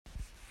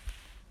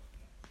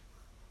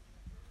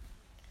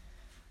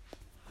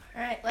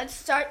Alright, let's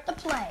start the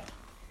play.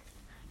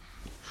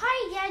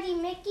 Hi, Daddy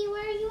Mickey,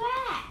 where are you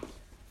at?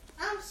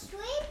 I'm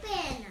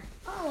sweeping.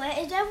 Oh,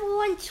 is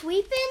everyone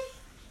sweeping?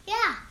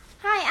 Yeah.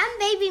 Hi, I'm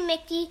Baby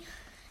Mickey,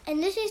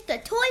 and this is the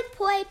Toy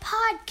Play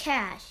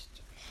Podcast.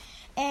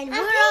 And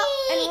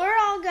we're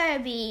all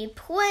gonna be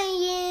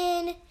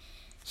playing.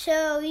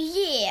 So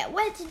yeah,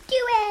 let's do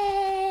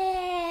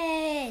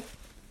it.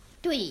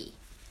 3,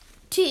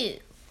 2,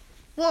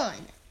 1,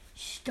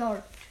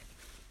 start.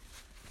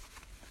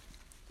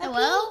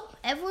 Hello,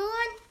 everyone?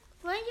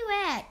 Where are you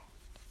at?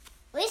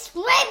 We're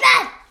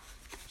sweeping.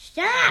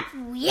 Stop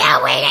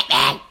yelling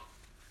at me!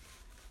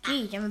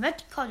 Jeez, I'm about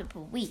to call the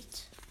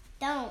police.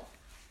 Don't.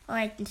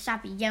 Alright, then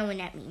stop yelling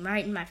at me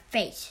right in my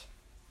face.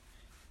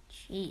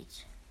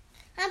 Jeez.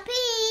 I'm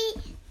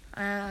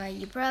Pete.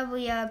 You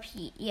probably are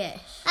Pete,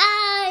 yes.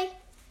 Hi.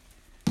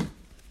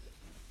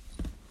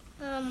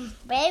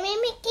 Baby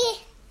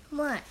Mickey.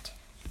 What?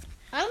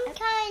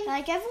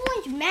 Like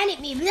everyone's mad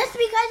at me, but that's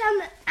because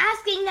I'm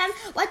asking them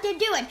what they're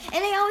doing,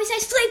 and they always say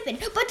sleeping,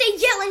 but they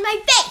yell in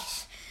my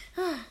face.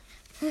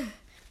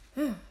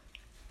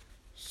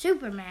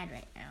 Super mad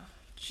right now.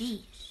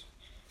 Jeez.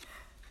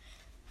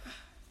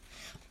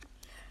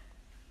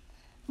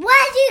 What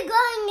are you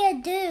going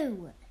to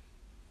do?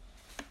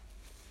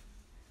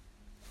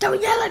 Don't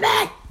yell at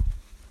me!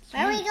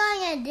 What are we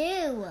going to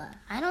do?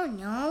 I don't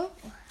know.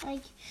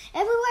 Like,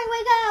 everyone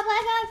wake up,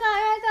 wake up,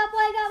 wake up,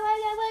 wake up,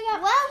 wake up, wake up.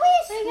 Well, we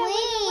Wake up,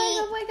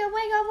 sleep. wake up,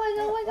 wake up, wake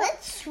up, wake up.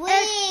 Let's sleep.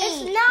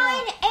 It's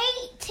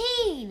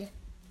 9:18.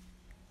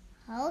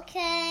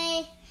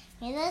 Okay.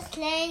 You're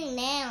listening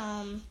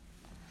now.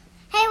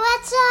 Hey,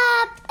 what's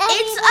up,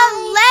 everybody?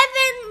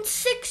 It's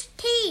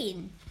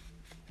 11:16.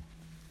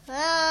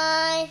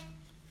 Hi.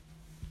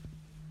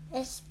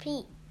 It's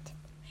Pete.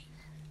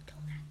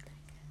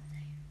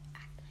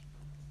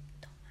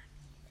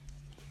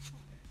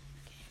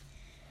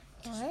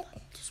 What?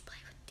 Just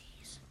play with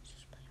these.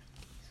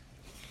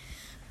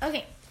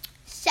 Okay.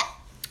 So.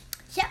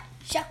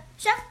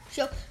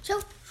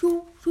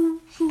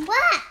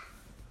 What?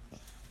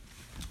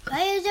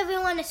 Why is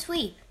everyone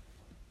asleep?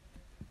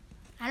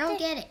 I don't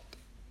get it.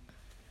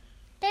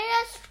 They're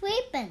just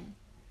sleeping.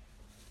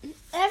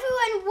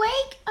 Everyone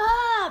wake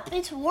up.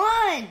 It's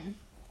 1.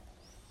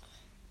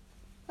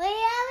 We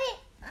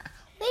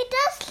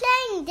just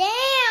laying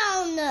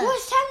down. Well,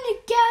 it's time to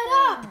get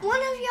up.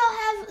 One of y'all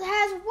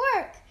has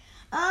work.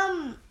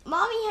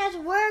 Mommy has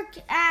work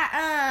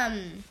at,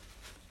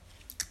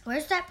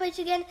 where's that place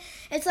again?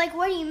 It's like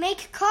where you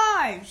make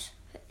cars.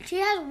 She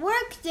has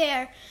work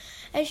there,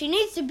 and she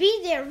needs to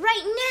be there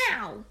right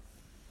now.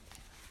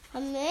 A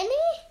Minnie?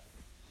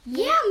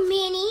 Yeah,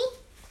 Minnie.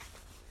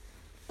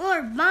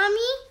 Or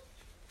Mommy.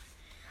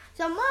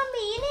 So,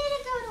 Mommy, you need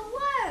to go to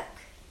work.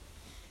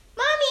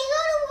 Mommy,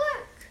 go to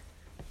work.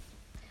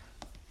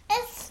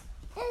 It's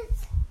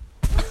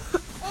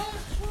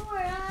 4.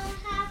 I'm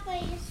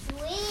halfway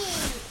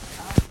asleep.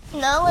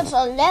 No, it's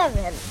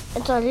 11.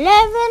 It's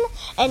 11,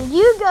 and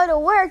you go to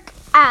work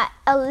at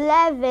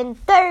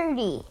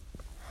 11:30.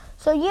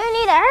 So you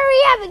need to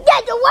hurry up and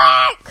get to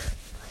work.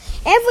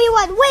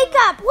 Everyone, wake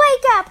up,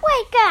 wake up,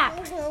 wake up.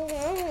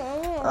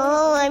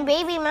 Oh, and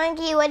Baby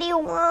Monkey, what do you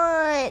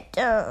want?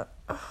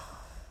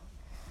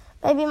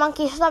 Baby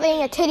Monkey, stop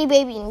being a teddy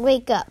baby and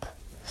wake up.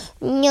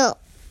 No,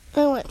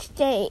 I want to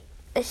stay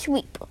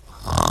asleep.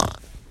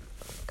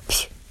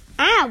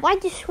 Ah,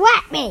 why'd you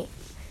slap me?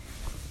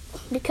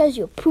 Because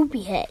you're a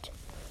poopy head.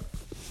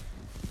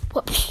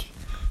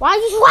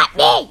 Why'd you slap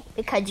me?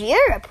 Because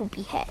you're a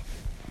poopy head.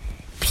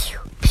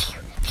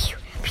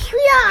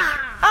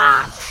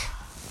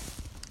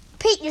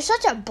 Pete, you're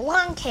such a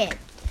blonkhead.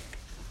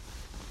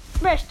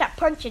 Better stop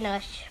punching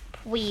us,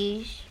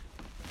 please.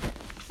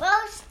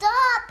 Well,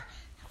 stop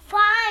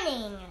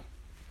farting.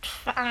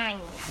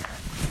 Fine.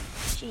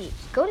 Jeez,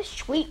 go to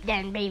sleep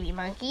then, Baby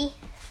Monkey.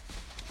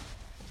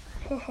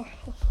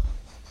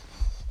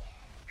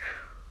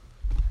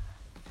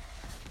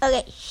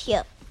 Okay,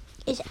 so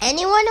is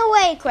anyone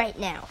awake right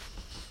now?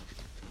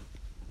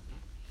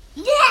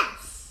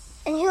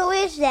 Yes. And who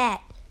is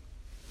that?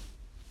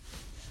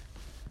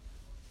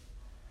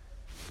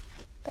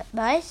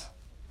 Buzz?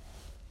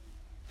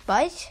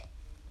 Buzz?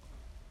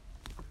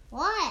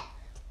 What?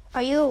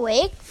 Are you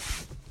awake?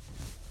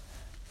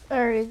 Or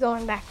are you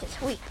going back to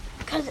sleep?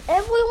 Because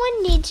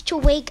everyone needs to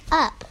wake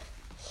up.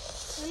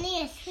 We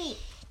need to sleep.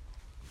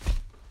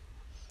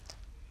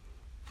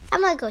 I'm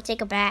going to go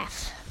take a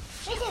bath.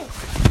 We do.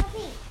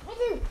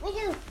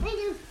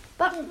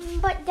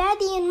 But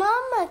Daddy and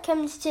Mama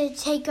comes to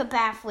take a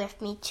bath with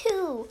me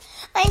too.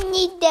 I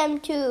need them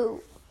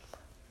to.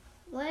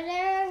 Where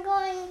they're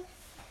going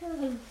to? I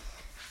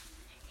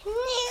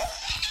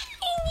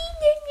need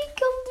them to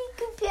come take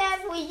a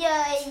bath with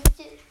us.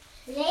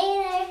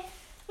 Later.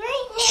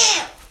 Right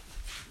now.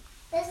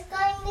 It's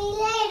going to be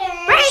later.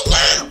 Right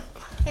now.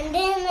 And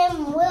then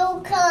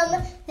we'll come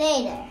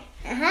later.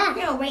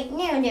 No, right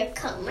now. They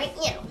come right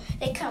now.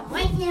 They come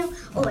right now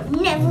or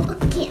never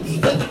again.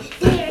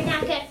 They're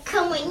not going to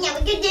come right now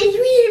because they're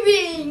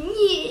swimming.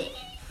 Yeah.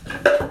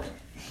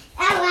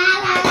 Ow.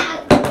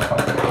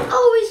 Oh,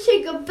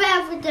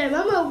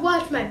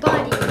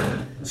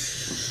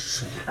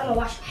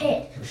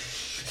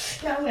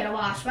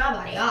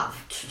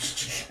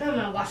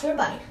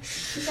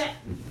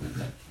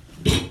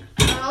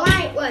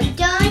 Alright, we're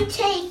done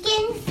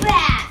taking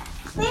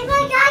bath. We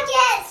gotta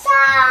get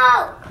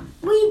soap.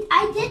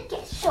 I did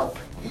get soap.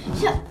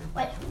 So,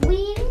 what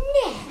we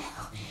now?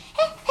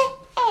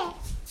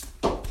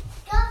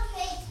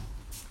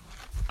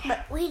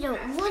 But we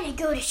don't want to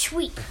go to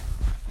sweep.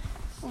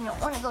 We don't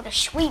want to go to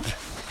sweep.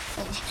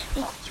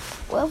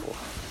 Whoa.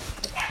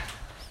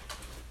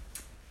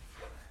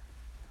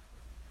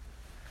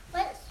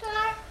 Let's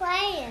start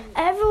playing.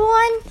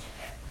 Everyone,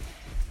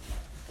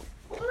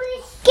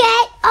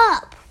 get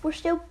up. We're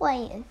still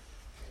playing.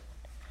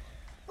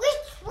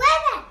 We're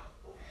swimming.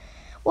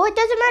 Well, it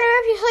doesn't matter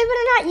if you're sleeping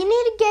or not. You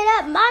need to get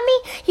up. Mommy,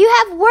 you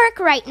have work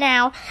right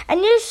now,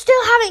 and you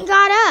still haven't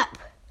got up.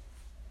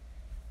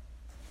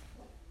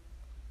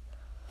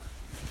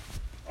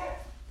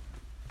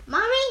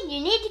 Mommy,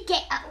 you need to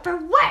get up for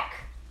work.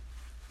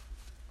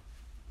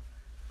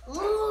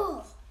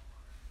 Ooh.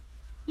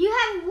 You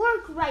have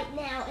work right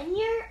now, and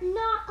you're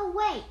not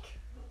awake.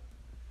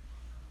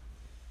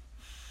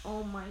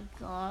 Oh, my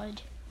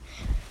God.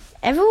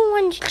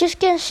 Everyone's just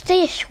going to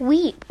stay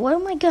asleep. What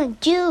am I going to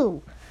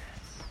do?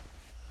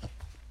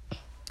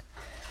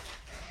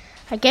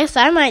 I guess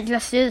I might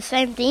just do the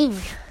same thing.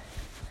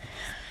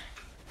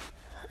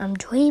 I'm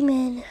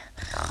dreaming.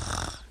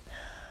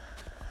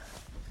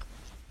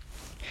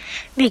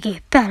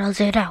 Mickey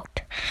battles it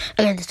out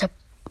against the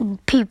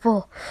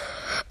people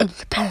in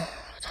Japan.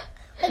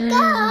 Wake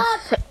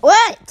up.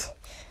 What?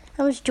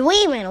 I was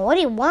dreaming. What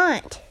do you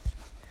want?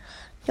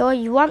 So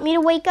you want me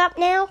to wake up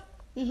now?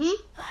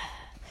 Mm-hmm.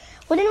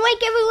 Well, then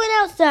wake everyone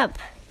else up.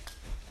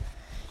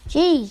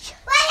 Jeez.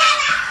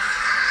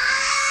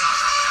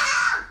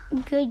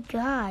 Good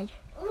God.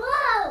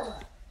 Whoa.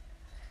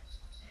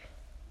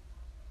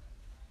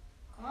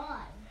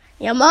 God.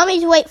 Yeah,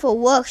 Mommy's wait for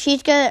work.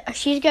 She's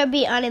gonna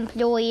be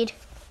unemployed.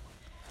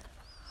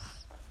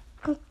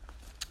 Mommy,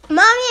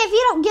 if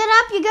you don't get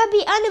up, you're gonna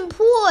be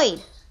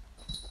unemployed.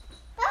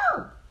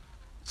 Oh.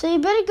 So you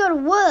better go to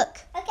work.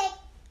 Okay.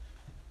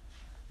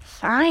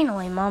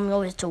 Finally, Mom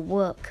goes to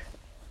work.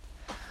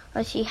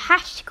 But she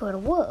has to go to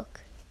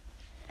work.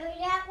 Hurry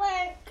at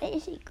work.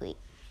 Basically.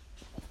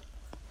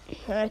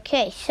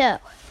 Okay, so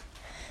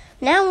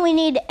now we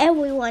need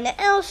everyone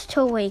else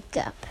to wake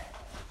up.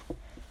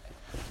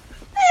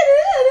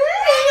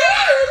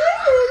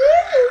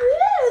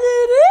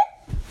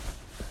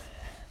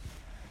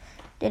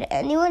 Did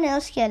anyone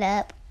else get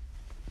up?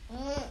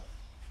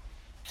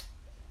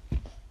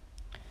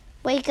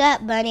 Wake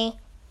up, Bunny.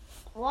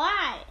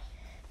 Why?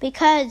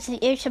 Because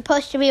you're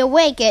supposed to be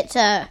awake. It's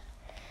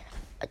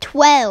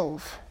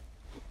 12.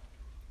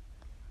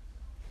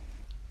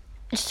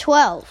 It's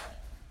 12.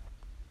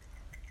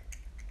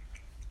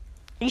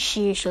 It's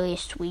seriously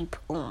asleep.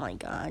 Oh my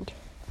God.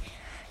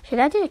 Should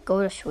I just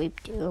go to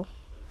sleep too?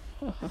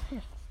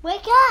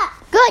 Wake up.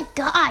 Good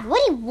God.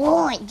 What do you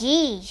want?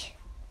 Jeez.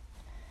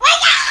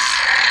 Wake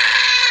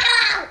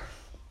up.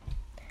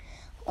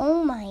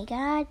 Oh my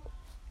God.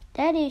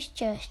 That is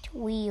just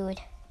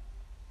weird.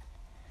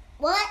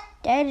 What?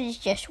 That is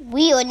just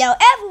weird. Now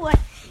everyone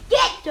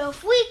get the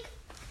freak.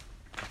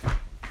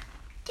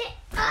 Get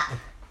up.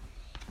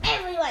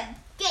 Everyone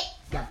get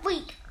the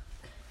freak.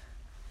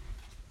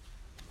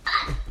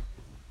 Up.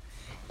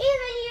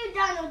 Even you,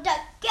 Donald Duck,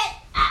 get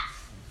up.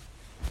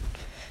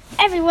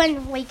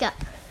 Everyone wake up.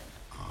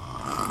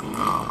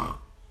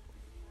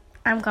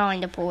 I'm calling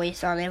the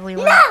police on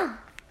everyone. No.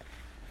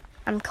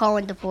 I'm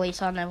calling the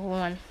police on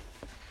everyone.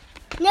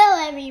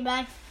 No,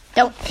 everybody.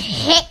 Don't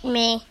hit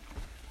me.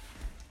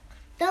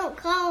 Don't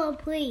call the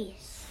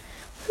police.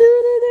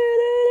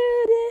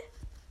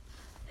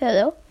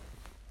 Hello?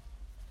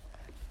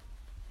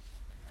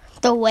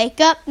 The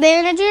wake up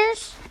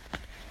managers?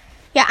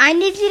 Yeah, I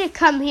need you to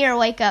come here,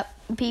 wake up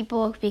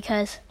people,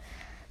 because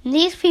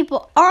these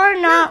people are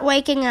not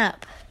waking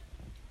up.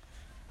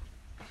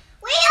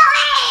 We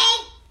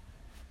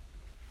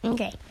awake.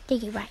 Okay,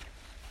 take it right.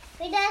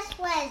 We just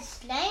was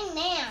laying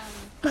down.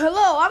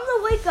 Hello, I'm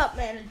the wake up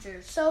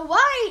manager. So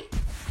why,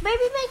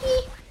 Baby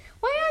Mickey,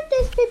 why aren't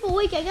these people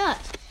waking up?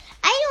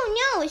 I don't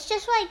know. It's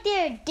just like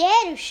they're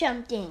dead or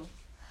something.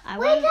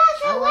 We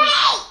just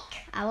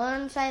awake. I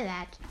wouldn't say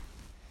that.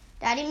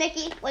 Daddy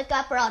Mickey, wake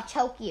up or I'll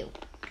choke you.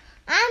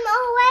 I'm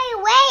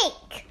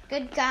awake.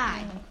 Good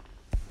guy.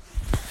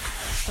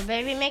 So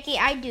Baby Mickey,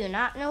 I do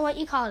not know what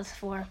you call this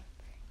for.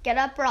 Get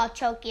up or I'll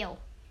choke you.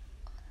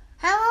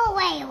 I'm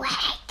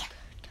awake.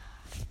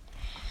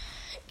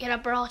 Get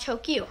up or I'll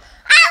choke you.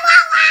 I'm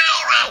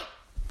awake.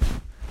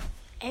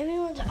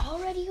 Everyone's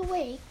already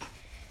awake.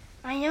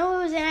 I know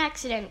it was an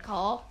accident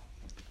call.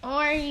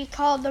 Or you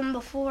called them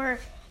before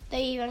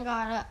they even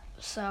got up.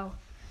 So,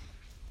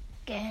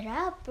 get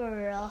up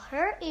or I'll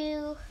hurt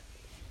you.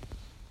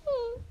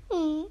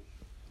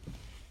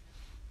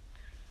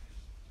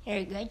 You're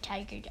a good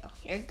tiger, though.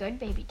 You're a good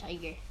baby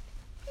tiger.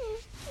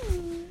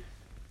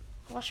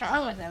 What's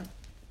wrong with him?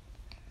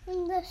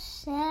 I'm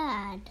just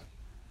sad.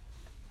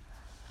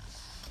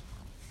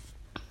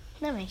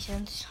 That makes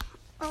sense.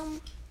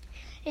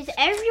 Is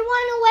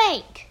everyone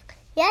awake?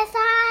 Yes,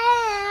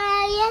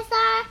 I am. Yes,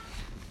 I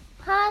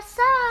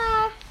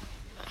Huzzah!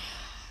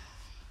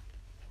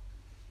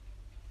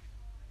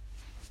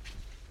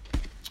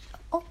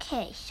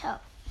 Okay, so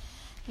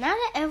now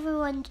that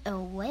everyone's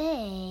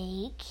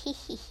awake,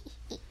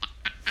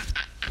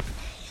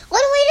 what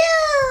do we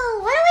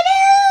do? What do we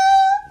do?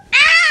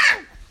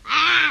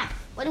 Ah!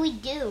 What do we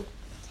do?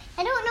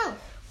 I don't know.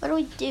 What do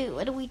we do?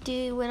 What do we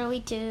do? What do we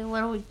do?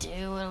 What do we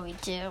do? What do we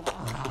do?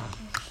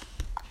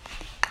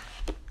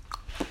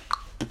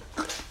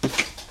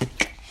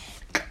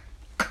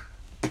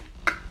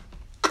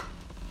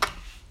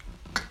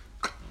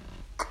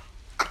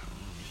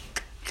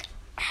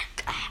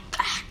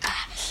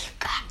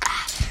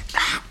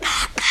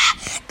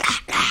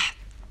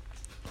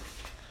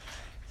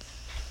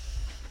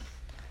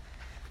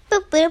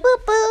 Boop boop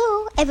boop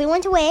boo.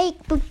 Everyone's awake.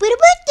 Boop boop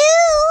boop doo.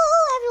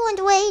 Everyone's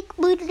awake.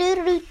 Boo doo doo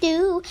doo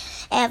doo.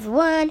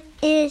 Everyone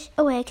is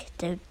awake.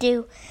 Doo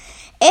doo.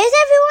 Is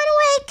everyone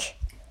awake?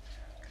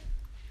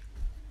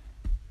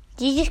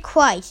 Jesus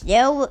Christ,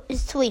 they're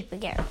asleep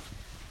again.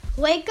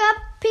 Wake up,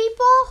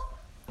 people.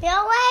 You're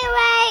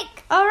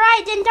awake. All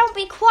right, then don't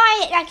be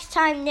quiet next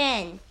time.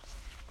 Then.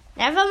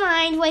 Never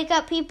mind. Wake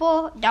up,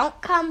 people. Don't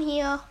come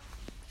here.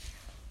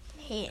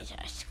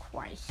 Jesus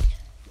Christ.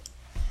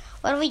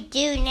 What do we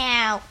do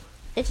now?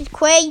 This is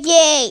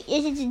crazy.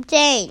 This is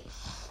insane.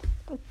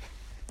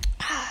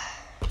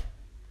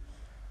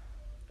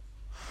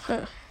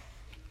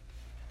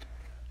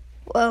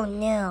 Oh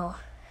no.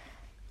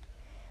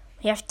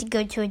 We have to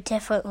go to a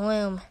different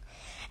room.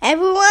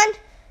 Everyone?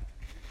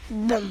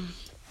 Boom.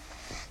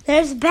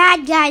 There's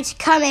bad guys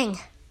coming.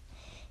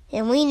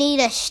 And we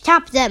need to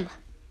stop them.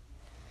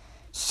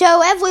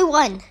 So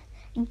everyone,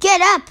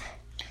 get up.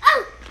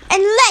 Oh!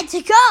 And let's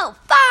go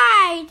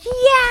fight!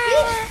 Yeah!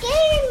 You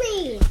scared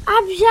me.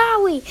 I'm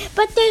sorry,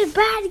 but there's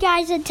bad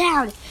guys in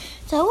town.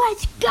 So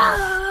let's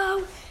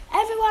go!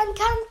 Everyone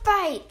come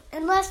fight.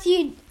 Unless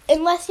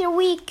you're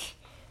weak.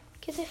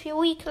 Because if you're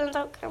weak, then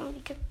don't come,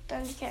 because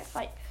then you can't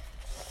fight.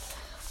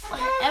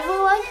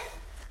 Everyone?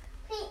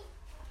 Wait.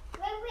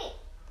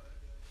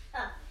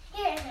 Oh,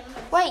 here I am.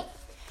 Wait.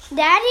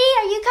 Daddy,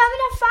 are you coming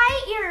to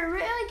fight? You're a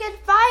really good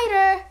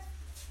fighter.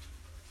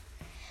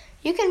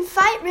 You can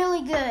fight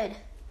really good.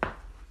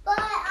 But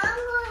I'm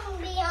going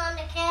to be on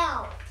the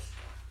couch.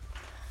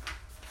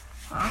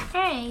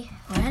 Okay,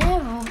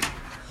 whatever.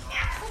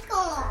 Let's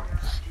go.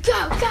 Go!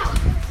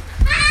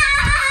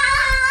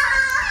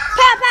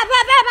 Pow, pow,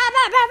 pow, pow, pow,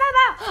 pow, pow, pow,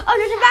 pow. Oh,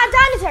 there's a bad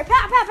dinosaur.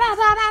 Pow, pow, pow,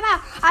 pow, pow, pow.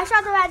 I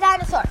shot the bad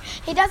dinosaur.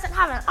 He doesn't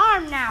have an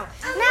arm now.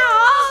 Now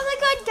all the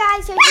good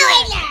guys are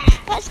here.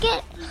 Let's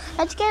get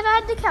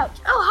on the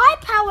couch. Oh, hi,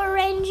 Power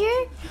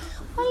Ranger.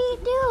 What are you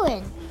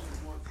doing?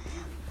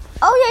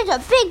 Oh, there's a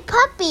big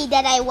puppy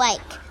that I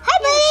like. Hi,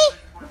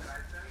 buddy.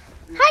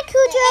 Hi,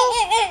 Cujo.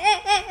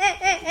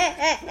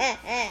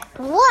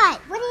 What?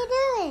 What are you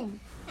doing?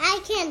 I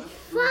can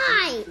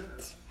fight.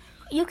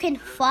 You can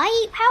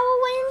fight, Power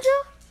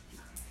Ranger?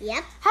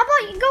 Yep. How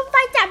about you go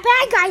fight that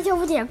bad guys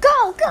over there? Go!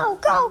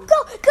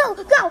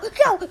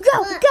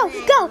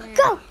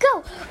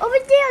 Over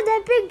there,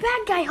 that big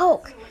bad guy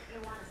Hulk.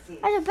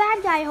 There's a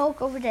bad guy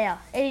Hulk over there.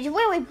 And he's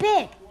really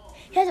big.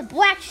 He has a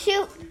black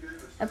suit,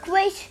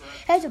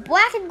 has a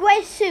black and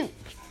gray suit.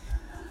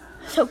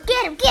 So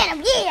get him, yeah.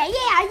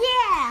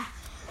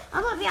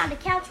 I'm gonna be on the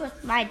couch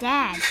with my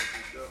dad.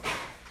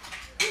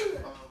 Did you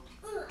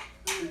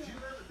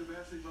know that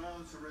domestic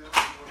violence around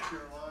North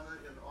Carolina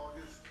in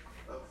August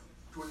of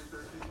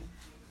 2013?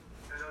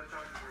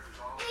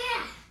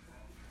 Yeah.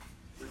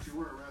 But you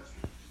were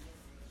arrested.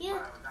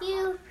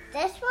 You,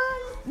 this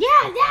one?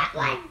 Yeah, that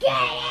one, get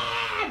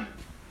him!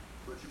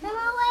 Come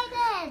away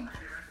then.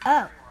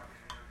 Oh.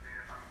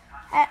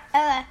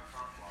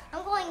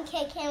 I'm going to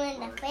kick him in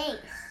the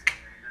face.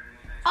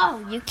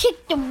 Oh, you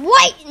kicked him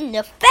right in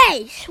the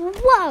face.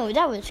 Whoa,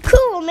 that was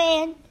cool,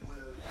 man.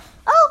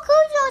 Oh,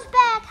 Cujo's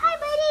back. Hi,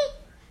 buddy.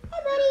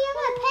 I'm going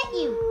to pet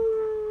you.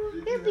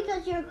 Here,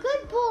 because you're a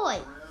good boy.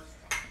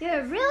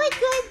 You're a really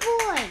good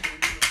boy.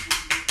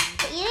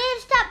 But you need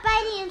to stop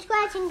biting and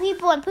scratching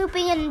people and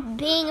pooping and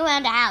being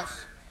around the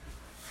house.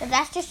 So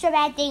that's just a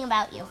bad thing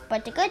about you.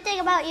 But the good thing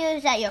about you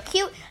is that you're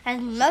cute,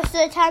 and most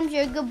of the times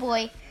you're a good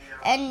boy,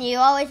 and you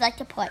always like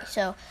to play.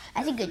 So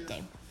that's a good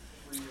thing.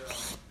 The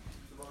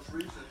most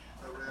recent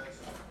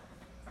arrest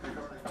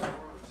regarding New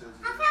Orleans is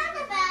I found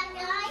a bad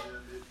guy.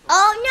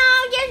 Oh no,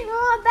 there's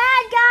more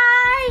bad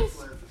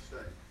guys! fled the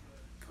state.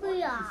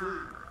 We are.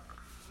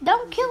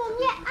 Don't kill him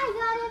yet. I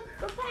got him.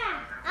 Go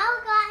back. I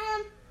got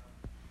him.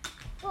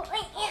 Oh,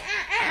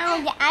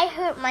 yeah, I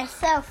hurt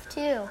myself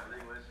too.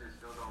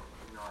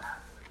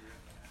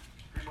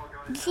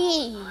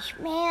 Jeez,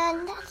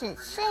 man, that's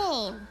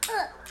insane.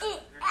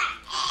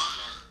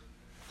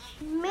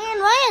 Man,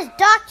 why is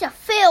Dr.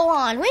 Phil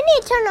on? We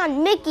need to turn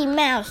on Mickey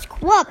Mouse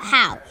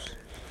Clubhouse.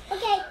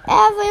 Okay.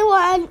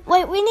 Everyone,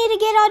 wait, we need to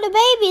get all the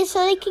babies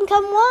so they can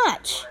come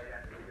watch.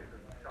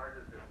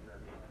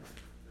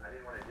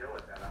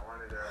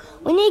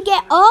 We need to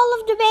get all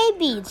of the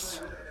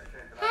babies.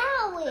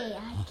 Howie,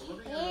 I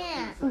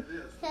can't.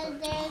 Because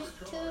there's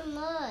too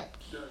much.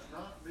 Does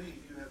not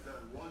mean you have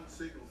done one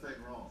single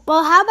thing wrong.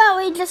 Well, how about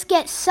we just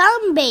get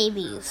some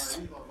babies?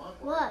 Naive on my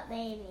part, What,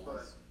 baby?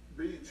 but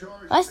being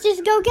charged Let's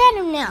just go get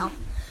them now.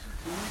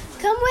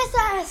 Come with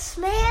us,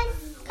 man.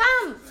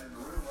 Come. in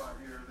the room out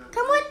here that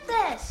Come with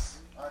this.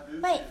 I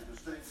do Wait.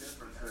 see a distinct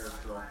difference there.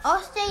 So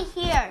I'll stay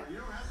here. you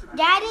don't have to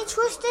Daddy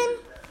Tristan?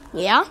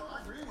 Yeah?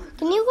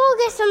 Can you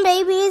go get some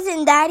babies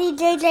and Daddy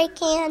JJ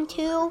can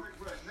too?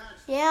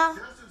 Yeah?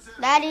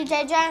 Daddy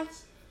JJ? and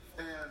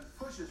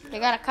pushes you. You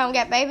gotta come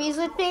get babies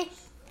with me?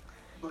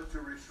 But to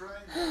restrain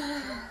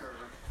the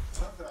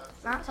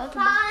sometimes Not such a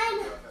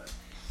Fine.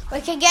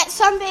 We can get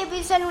some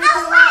babies and we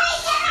can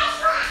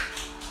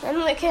watch.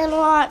 Then we can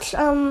watch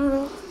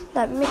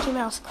that Mickey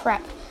Mouse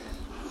crap.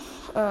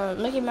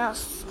 Mickey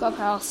Mouse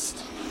Clubhouse.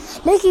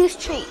 Mickey's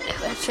Treat,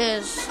 which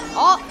is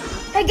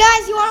hey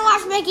guys, you wanna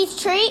watch Mickey's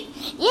Treat?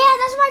 Yeah,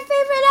 that's my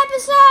favorite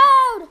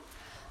episode!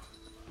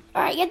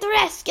 Alright, get the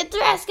rest, get the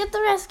rest, get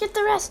the rest, get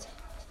the rest.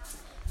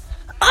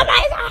 Oh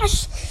my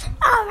gosh!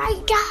 Oh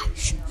my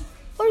gosh!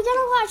 We're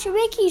gonna watch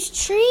Mickey's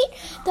Treat,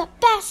 the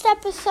best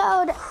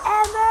episode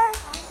ever.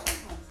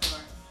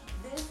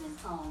 This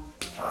is home.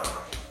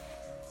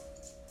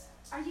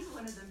 Are you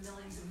one of the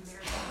millions of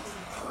Americans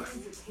who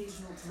needs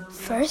occasional bloating?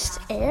 First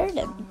aired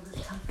and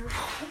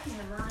Taking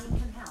a line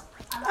can help.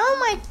 oh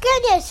my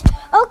goodness.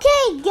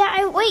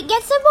 Okay, wait,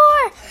 get some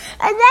more.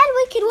 And then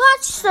we can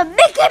watch some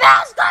Mickey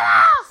Mouse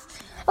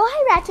Clubhouse. Oh,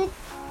 hi, Ratchet.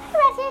 Hi,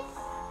 Ratchet.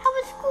 How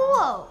was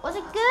school? Was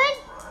it good?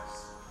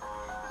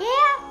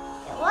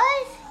 Yeah, it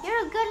was.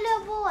 You're a good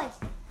little boy.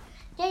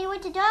 Yeah, you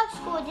went to dog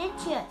school,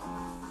 didn't you?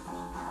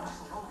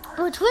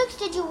 What tricks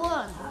did you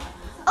learn?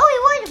 Oh, you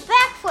learned a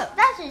backflip.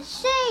 That's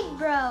insane,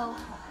 bro.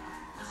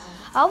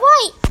 All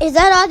right, is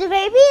that all the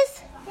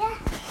babies? Yeah.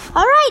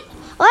 All right,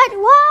 let's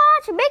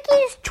watch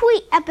Mickey's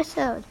Tweet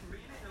episode.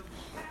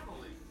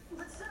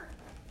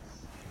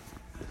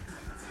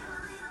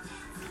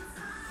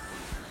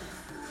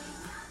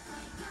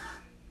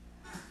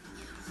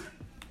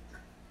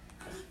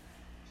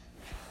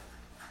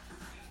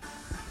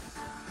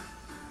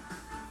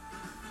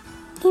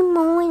 Good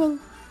morning.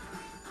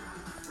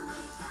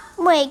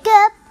 Wake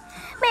up,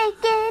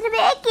 make it a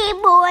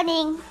Mickey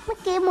morning.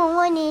 Mickey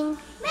morning.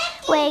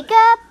 Wake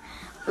up,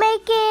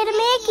 make it a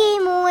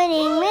Mickey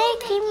morning.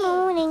 Mickey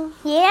morning.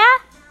 Yeah?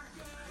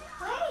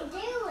 What are you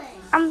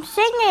doing? I'm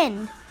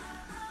singing.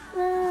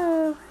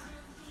 Oh.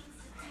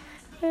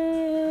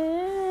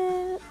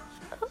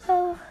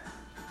 Oh.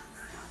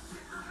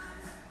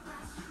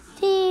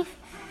 Teeth,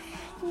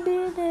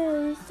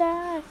 bitter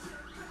side,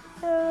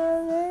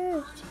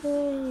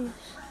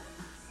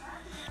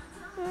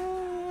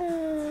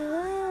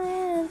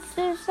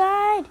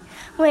 side.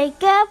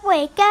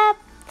 Wake up,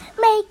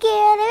 make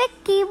it a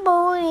Mickey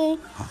morning.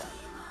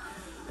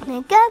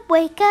 Wake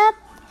up,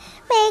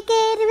 make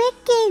it a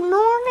Mickey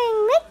morning,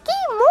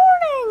 Mickey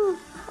morning.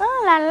 Oh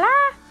la la,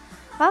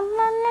 oh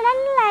la la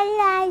la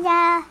la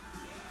la,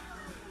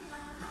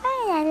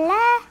 oh la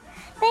la,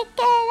 make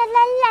it a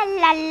la la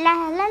la la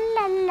la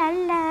la la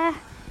la.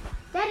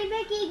 Daddy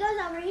Mickey goes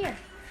over here.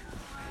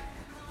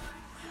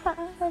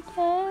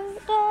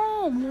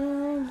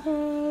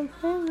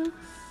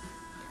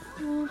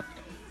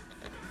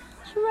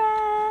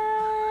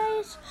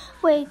 Rise,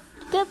 wake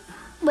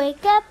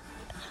up,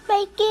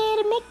 make it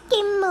a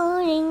Mickey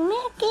morning,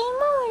 Mickey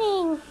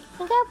morning.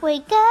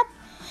 Wake up,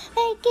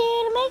 make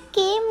it a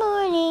Mickey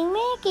morning,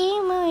 Mickey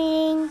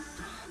morning.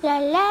 La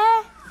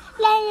la,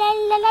 la la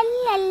la la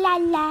la la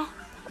la.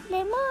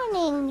 The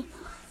morning,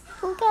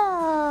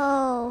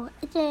 go.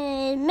 It's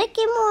a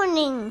Mickey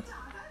morning.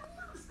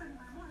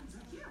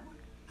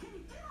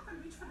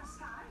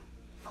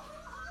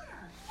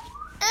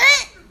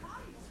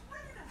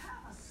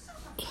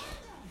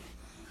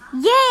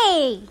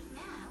 Yay!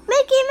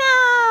 Mickey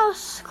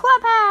Mouse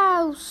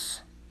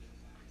Clubhouse!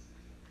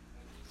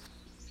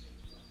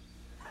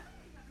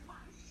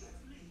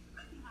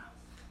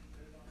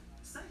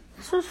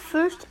 This was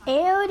first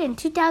aired in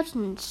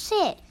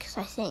 2006,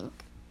 I think.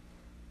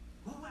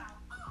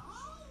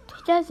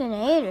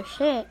 2008 or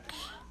 6.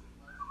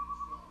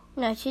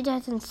 No,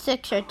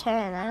 2006 or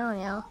 10, I don't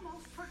know.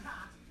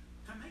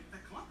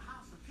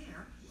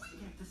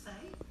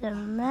 The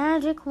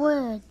magic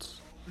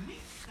words.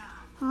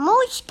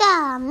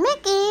 Mishka,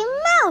 Mickey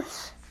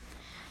Mouse.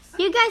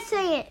 You guys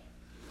say it.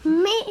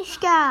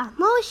 Mishka,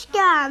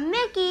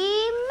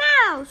 Mickey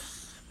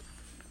Mouse.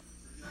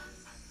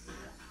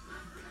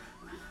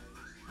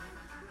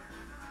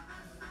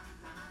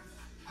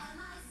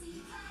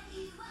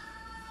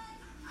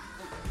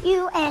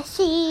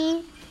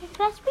 USC,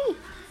 press B.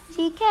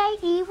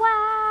 CKEY,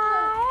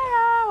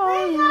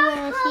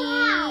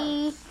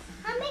 USC.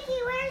 Mickey,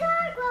 where's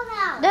our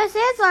clubhouse? This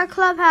is our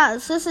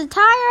clubhouse. This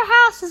entire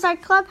house is our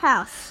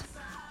clubhouse.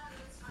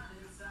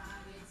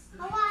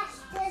 I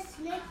watched this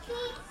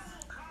Mickey.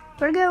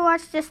 We're gonna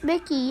watch this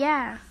Mickey,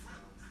 yeah.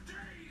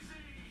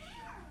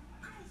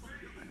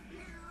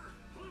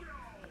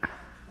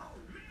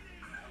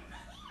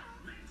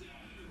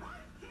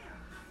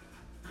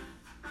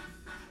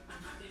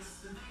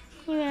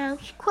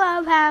 Mouse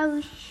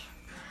Clubhouse.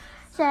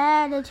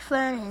 Sad it's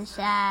fun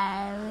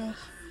inside.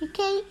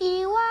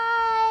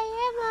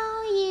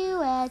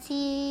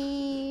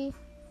 K-E-Y-M-O-U-S-E.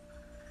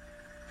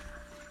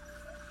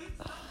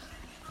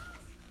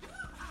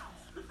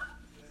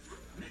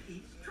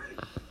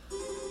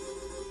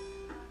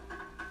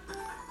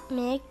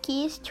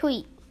 Mickey's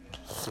Treat.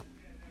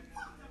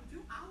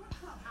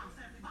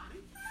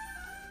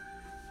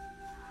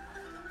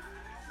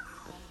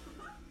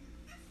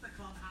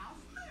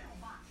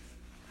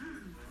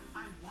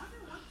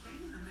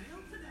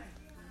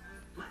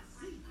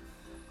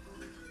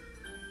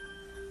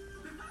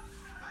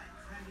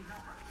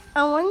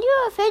 I wonder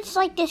if it's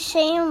like the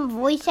same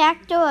voice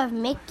actor of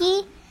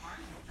Mickey,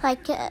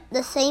 like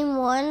the same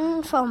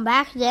one from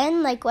back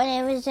then, like when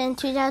it was in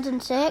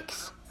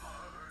 2006.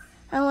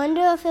 I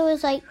wonder if it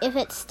was like, if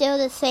it's still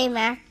the same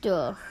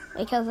actor,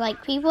 because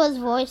like people's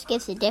voice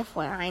gets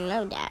different. I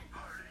know that.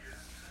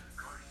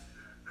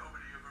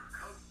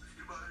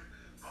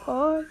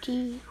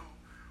 Party.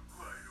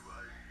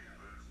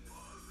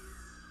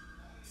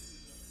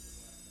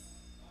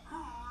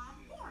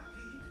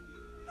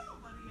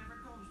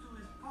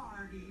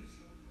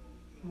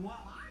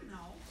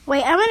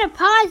 Wait, I'm gonna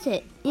pause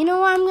it. You know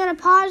why I'm gonna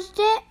pause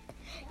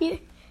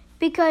it?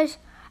 Because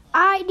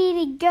I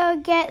need to go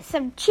get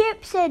some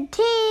chips and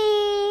tea.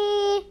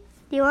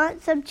 Do you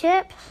want some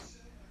chips?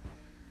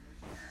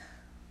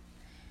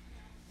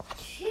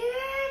 Sure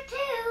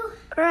do.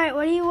 All right,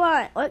 what do you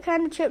want? What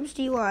kind of chips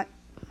do you want?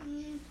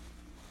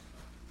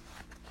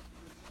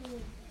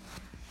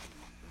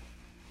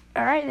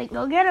 All right, then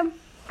go get them.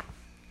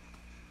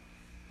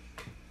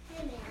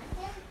 Hey, man,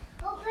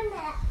 open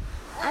that.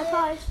 I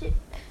paused it.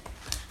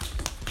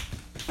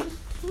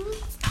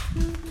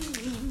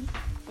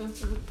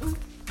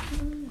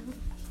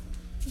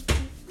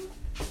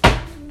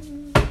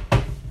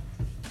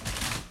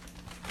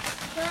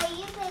 Well,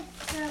 you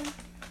picked some.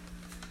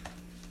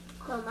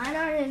 Well, mine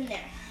aren't in there.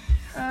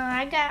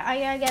 I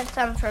gotta get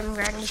some from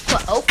Granny's.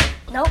 Oh,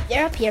 nope,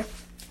 they're up here.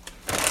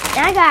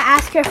 And I gotta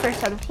ask her for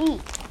some tea.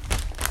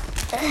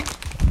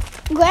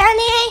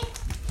 Granny,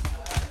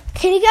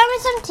 can you get me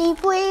some tea,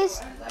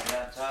 please?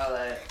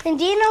 And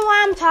do you know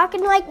why I'm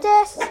talking like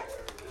this?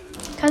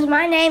 Because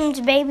my name's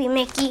Baby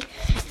Mickey,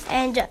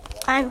 and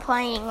I'm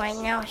playing right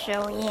now,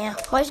 so yeah.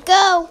 Let's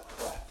go.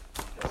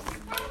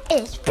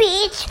 It's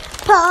Peach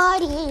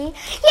Party.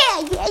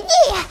 Yeah, yeah,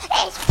 yeah.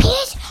 It's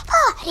Peach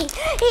Party.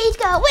 He's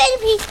going to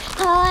Peach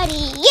Party.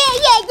 Yeah,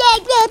 yeah, yeah,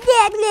 yeah,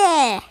 yeah,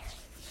 yeah.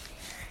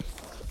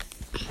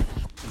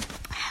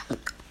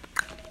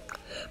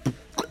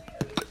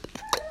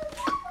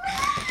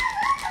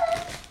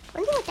 I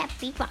wonder what that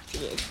beatbox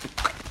is.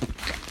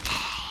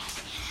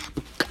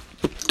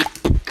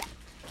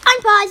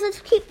 Unpause.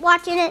 Let's keep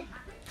watching it.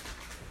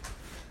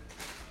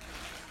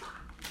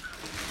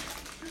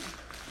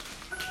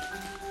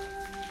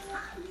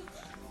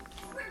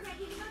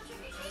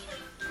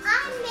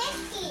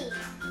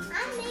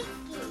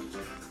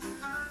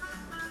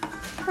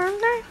 I'm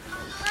Mickey.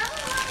 I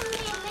want to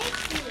be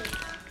Mickey.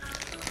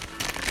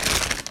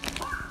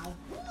 Wow,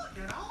 look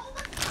at all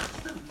the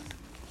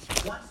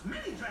costumes. What's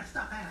Minnie dressed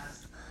up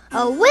as?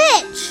 A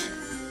witch.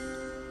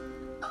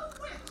 A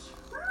witch,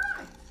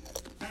 right.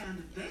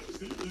 And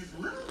Daisy is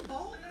Little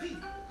Bo Peep.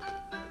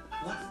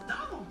 What's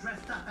Donald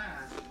dressed up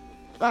as?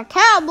 A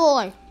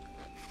cowboy.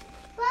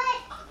 A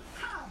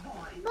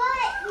cowboy.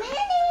 But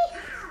Minnie,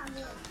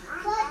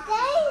 but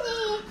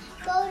Daisy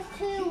goes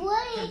to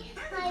Woody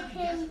like Guess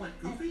him what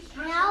Goofy's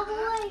dressed up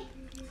cowboy.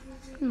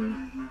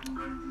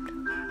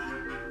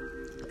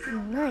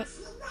 Nice.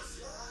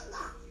 as?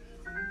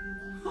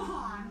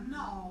 Oh,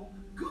 no.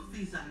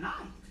 Goofy's a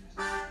knight.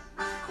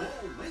 Call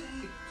me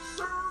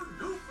Sir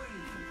Goofy.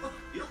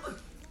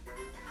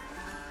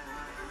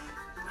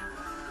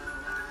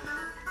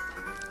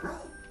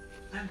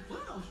 And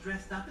Pluto's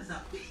dressed up as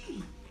a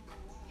bee.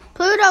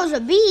 Pluto's a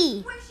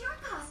bee. Where's your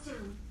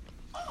costume?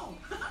 Oh,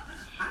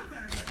 I'm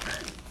better get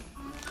ready.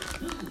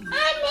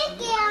 I'm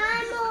Mickey.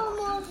 I'm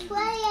almost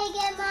ready to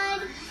get my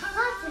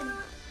costume.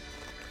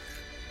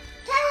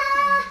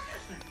 Ta-da!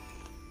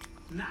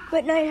 Now,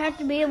 But no, you have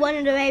to be one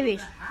of the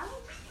babies.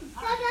 Halloween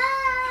party. Ta-da!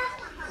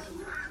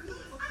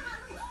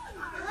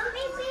 Let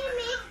me be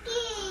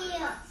Mickey.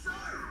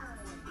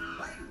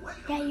 Wait,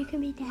 Yeah, you can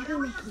be Daddy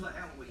Mickey. the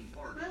Halloween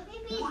party. Let me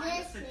be Why,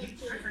 this it's the Peach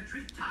Mickey. Trick or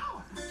Treat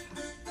Tower.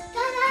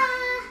 Ta-da!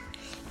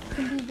 You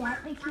can be that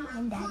Mickey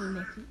and Daddy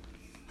Mickey.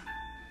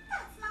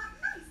 That's not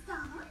nice,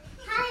 Donald.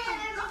 Hi,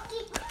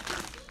 Mickey.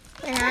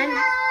 And I'm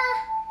Ta-da!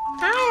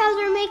 hi,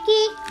 other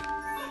Mickey.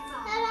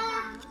 Ta-da!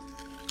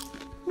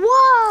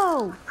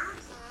 Whoa,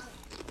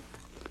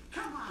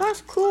 Come on,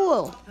 that's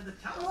cool. to the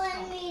telescope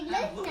When we and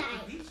look look at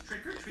nice. the Peach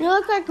Trick or Treat You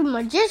look like a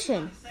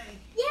magician. Say,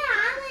 Yeah,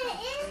 I'm an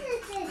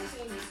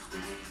innocent.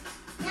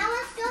 Now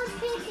let's go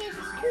pick his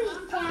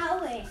tweet tower.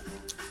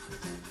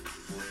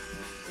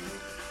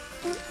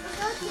 Let's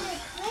go to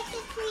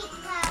the tweet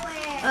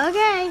tower.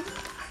 Okay.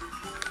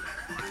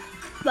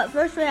 But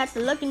first we have to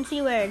look and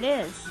see where it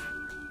is.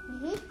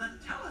 the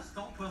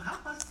telescope will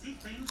help us see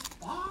things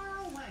far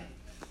away.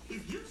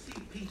 If you see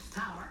Peach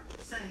Tower,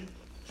 say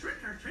Trick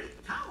or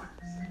Treat Tower.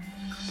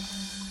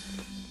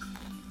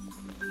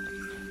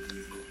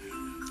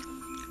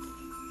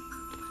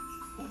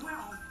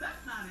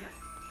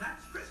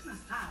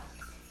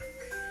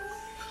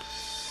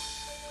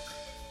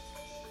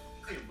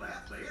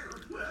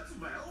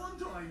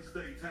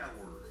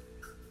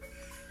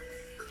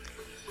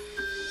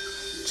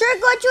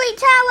 trick or treat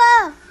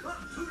tower.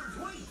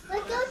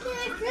 Let's go to the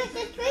trick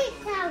or treat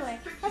tower.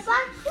 If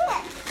I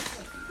quit.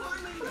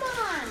 Come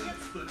on.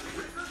 It's the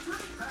trick or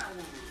treat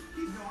tower.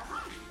 You're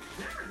right.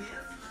 There it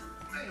is.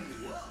 And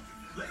look,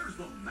 there's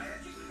the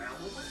magic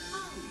Halloween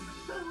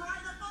moon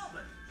right above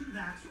it.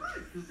 That's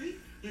right, Goofy.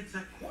 It's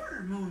a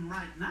quarter moon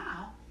right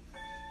now.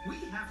 We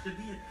have to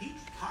be at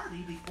Pete's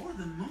party before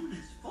the moon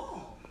is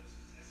full.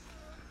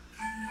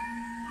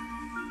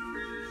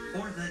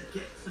 Or the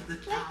gates of the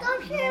Let's tower.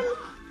 go to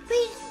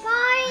Pete's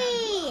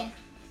party.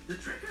 The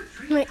trick or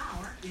treat Wait.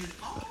 tower is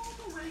all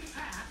the way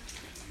past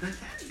the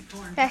candy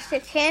corn. That's the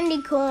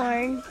candy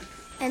corn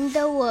in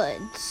the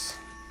woods.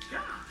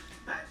 Gosh,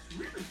 that's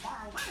really far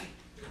away.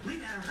 We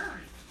better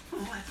hurry.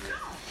 Let's go.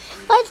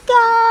 Let's go!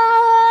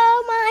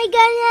 My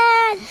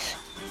goodness!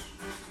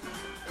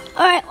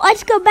 Alright,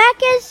 let's go back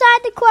inside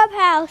the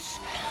clubhouse.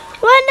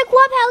 We're in the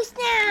clubhouse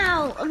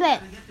now! Okay.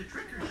 Gotta get the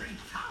trick or treat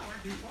tower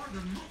before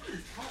the moon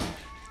is full.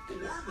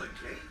 Or the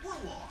gate will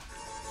lock.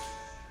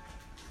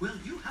 Will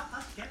you help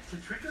us get to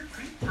trick or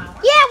treat tower?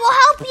 Yeah, we'll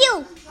help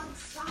you!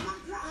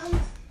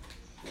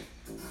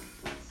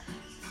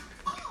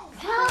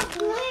 Help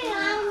me,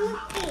 I'm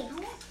looking.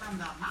 From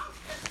the mouse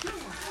to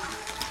door.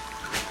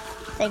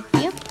 Thank you.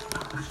 Give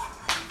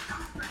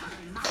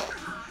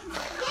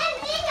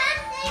me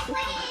something,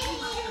 please.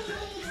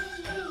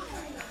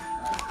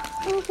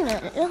 Look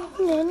at it.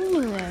 Nothing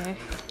anywhere.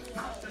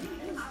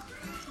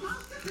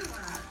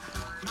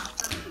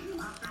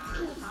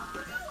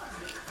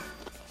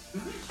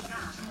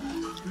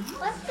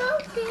 Let's go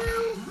to.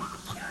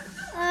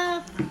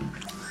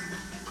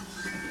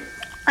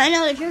 I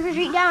know the trick or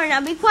treat tower.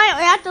 Now be quiet.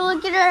 We have to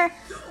look at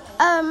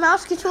our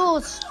mouse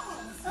tools.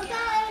 Okay.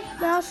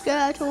 Mouse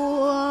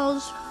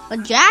tools. A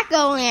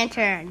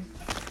jack-o'-lantern.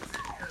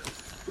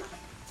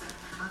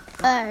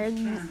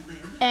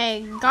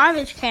 A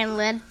garbage can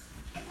lid.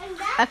 And A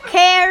that.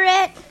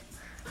 carrot.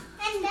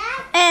 And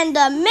that. And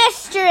a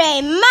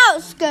mystery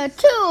mouse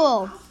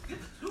tool.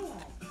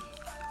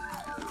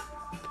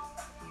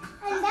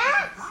 And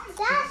that's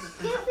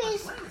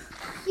Scoopy's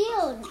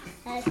shield.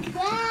 A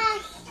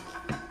trash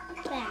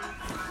bag.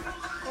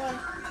 Or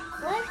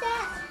what's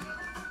that?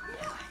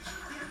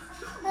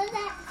 What's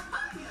that?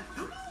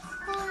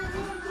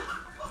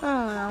 I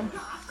don't know.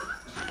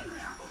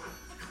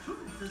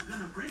 Toodles is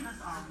gonna bring us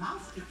our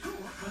mouse to tour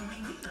when we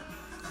need them.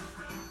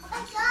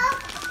 Let's go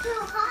to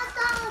Hot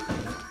Dog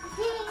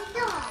King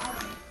Dog.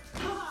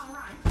 All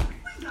right,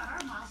 we got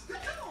our mouse to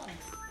tour.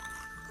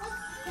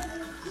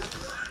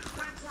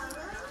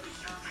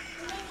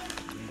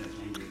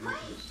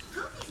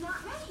 Goofy's not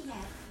ready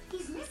yet.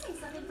 He's missing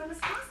something from his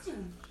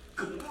costume.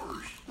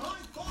 Gosh, I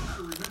thought I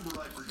remembered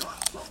I forgot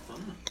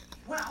something.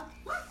 Well,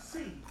 let's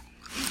see.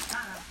 He's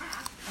got a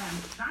hat and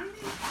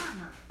shiny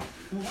armor.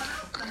 What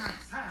else the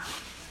knights have?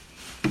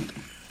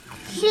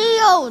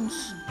 Shields.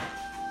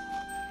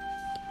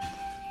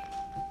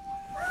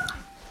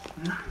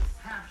 Knights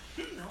have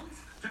shields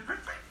to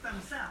protect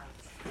themselves.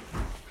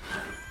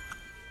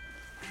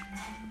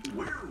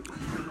 Where are we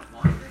gonna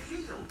find the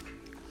shield?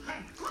 Hey,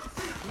 let's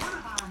see if one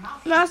of our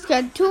mouse Mouse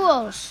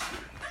tools.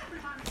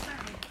 Everybody say,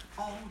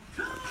 oh,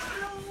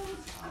 Toodles!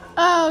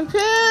 Oh,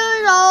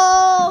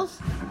 toodles.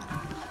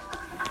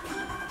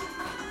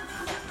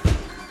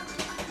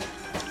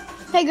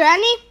 Hey,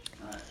 Granny.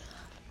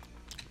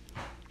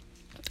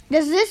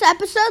 Does this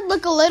episode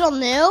look a little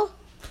new?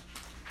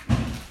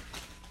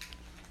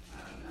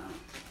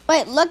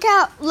 Wait, look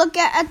at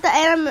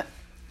the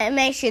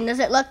animation. Does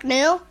it look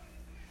new?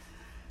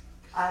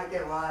 I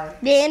get why.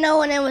 Do you know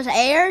when it was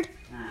aired?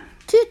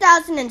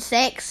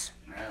 2006.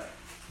 Really?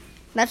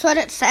 That's what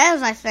it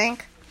says, I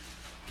think.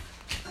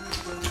 A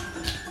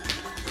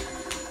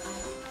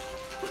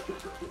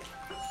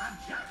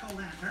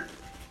jack-o'-lantern.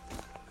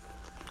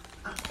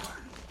 A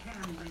garbage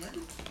can lid.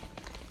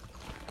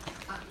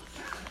 A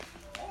carrot.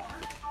 Or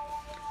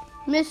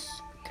Miss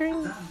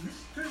Green. the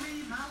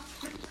mystery mouse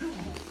kit tool.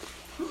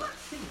 Let's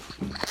see.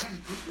 Can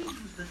Goofy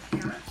use the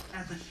carrot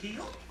as a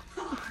shield?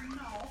 Oh,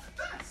 no.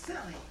 That's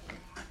silly.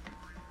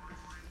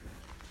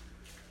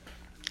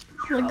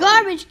 The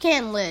garbage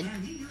can lid.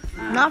 Can he use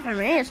the Not for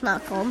me, it's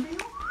not cold.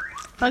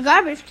 The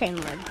garbage can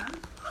lid.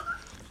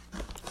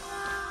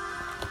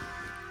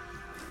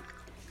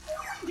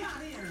 We got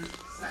ears.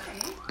 Say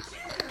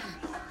cheers.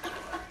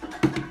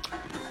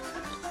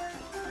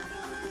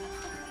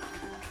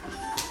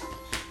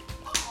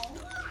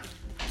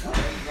 All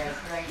right. You guys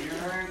straighten your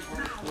hair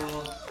for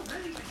school.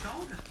 Ready to go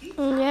to Pete's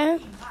Yeah.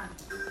 party.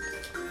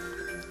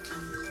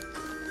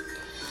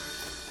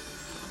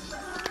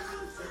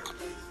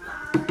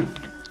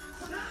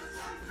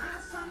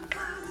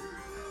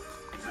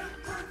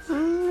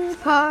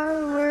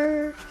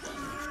 Power.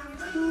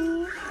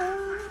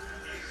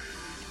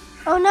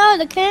 Oh no,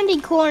 the candy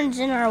corn's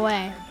in our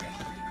way.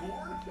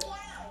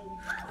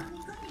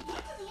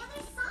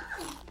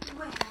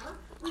 Well,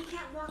 we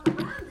can't walk around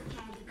the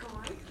candy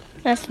corn.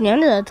 That's the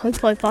end of the Toy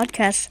Boy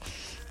Podcast.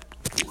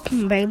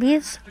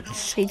 Babies,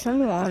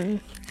 Season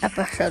 1,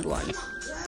 Episode 1.